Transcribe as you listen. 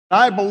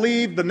I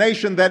believe the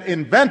nation that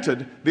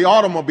invented the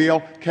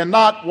automobile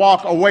cannot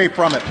walk away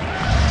from it.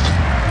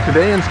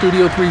 Today in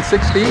Studio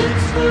 360,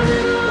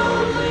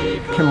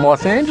 can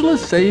Los Angeles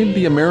save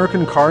the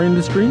American car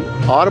industry?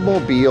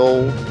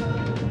 Automobile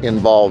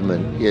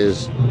involvement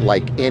is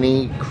like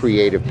any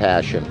creative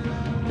passion.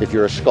 If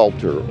you're a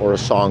sculptor or a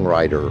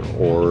songwriter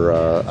or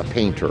a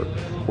painter,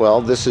 well,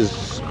 this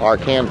is our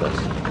canvas.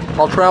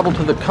 I'll travel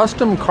to the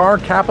custom car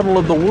capital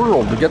of the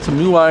world to get some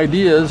new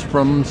ideas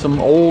from some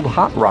old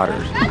hot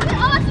rodders. That's an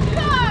awesome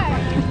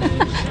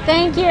car!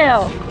 Thank you.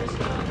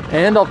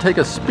 And I'll take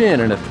a spin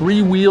in a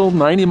three-wheel,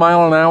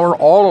 90-mile-an-hour,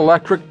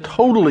 all-electric,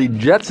 totally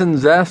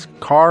Jetsons-esque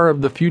car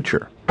of the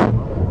future.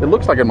 It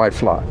looks like it might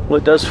fly. Well,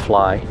 it does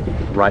fly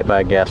right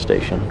by a gas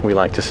station, we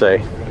like to say.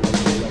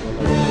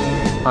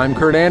 I'm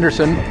Kurt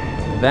Andersen.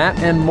 That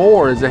and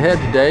more is ahead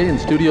today in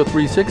Studio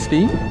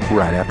 360,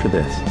 right after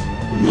this.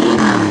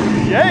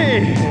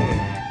 Yay!